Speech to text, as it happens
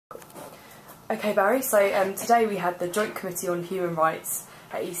Okay, Barry, so today we had the Joint Committee on Human Rights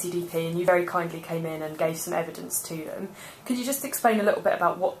at ecdp, and you very kindly came in and gave some evidence to them. Could you just explain a little bit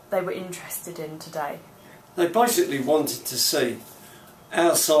about what they were interested in today? They basically wanted to see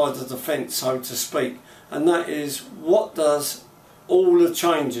our side of the fence, so to speak, and that is, what does all the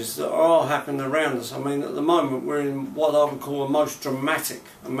changes that are happening around us. I mean, at the moment we're in what I would call a most dramatic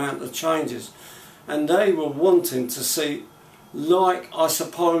amount of changes, and they were wanting to see, like, I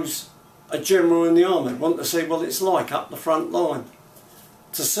suppose, a general in the army want to see what it's like up the front line,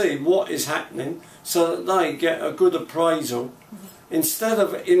 to see what is happening so that they get a good appraisal, instead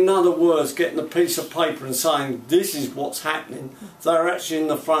of, in other words, getting a piece of paper and saying this is what's happening. They're actually in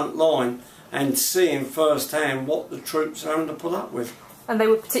the front line and seeing firsthand what the troops are having to put up with. And they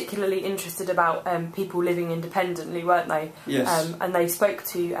were particularly interested about people living independently, weren't they? Yes. And they spoke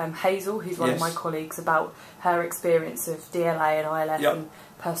to Hazel, who's one of my colleagues, about her experience of DLA and ILF and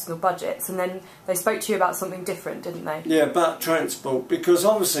personal budgets. And then they spoke to you about something different, didn't they? Yeah, about transport, because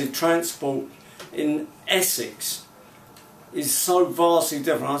obviously transport in Essex is so vastly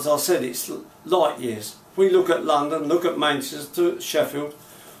different. As I said, it's light years. If we look at London, look at Manchester, Sheffield,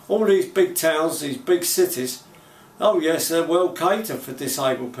 all these big towns, these big cities, oh yes, they're well catered for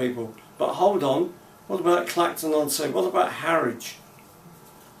disabled people. But hold on, what about Clacton-on-Sea? What about Harwich?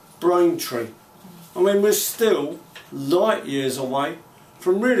 Braintree? I mean, we're still light years away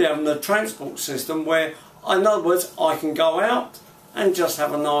from really having a transport system where, in other words, I can go out and just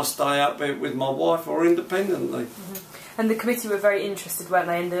have a nice day out, be it with my wife or independently. And the committee were very interested, weren't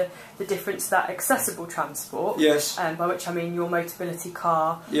they, in the difference that accessible transport, by which I mean your Motability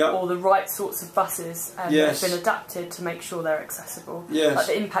car, or the right sorts of buses that have been adapted to make sure they're accessible, like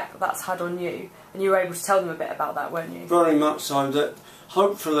the impact that that's had on you. And you were able to tell them a bit about that, weren't you? Very much so. That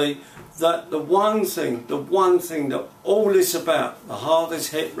hopefully that the one thing that all this about, the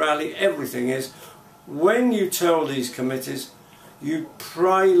hardest hit rally, everything is, when you tell these committees, you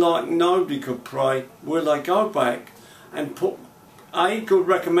pray like nobody could pray, will they go back and put A, good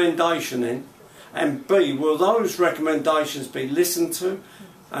recommendation in, and B, will those recommendations be listened to,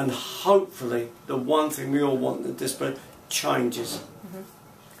 and hopefully the one thing we all want in this bill, changes.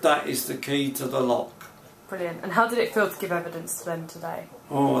 That is the key to the lock. Brilliant. And how did it feel to give evidence to them today?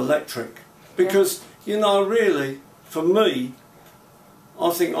 Oh, electric. Because, you know, really, for me, I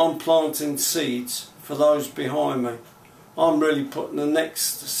think I'm planting seeds for those behind me. I'm really putting the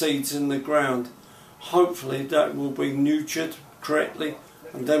next seeds in the ground. Hopefully that will be nurtured correctly,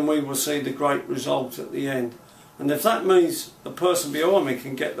 and then we will see the great result at the end. And if that means the person behind me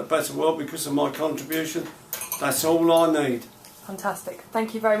can get the better world because of my contribution, that's all I need. Fantastic.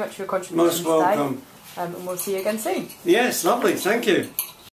 Thank you very much for your contribution today. Most welcome. And we'll see you again soon. Yes, lovely. Thank you.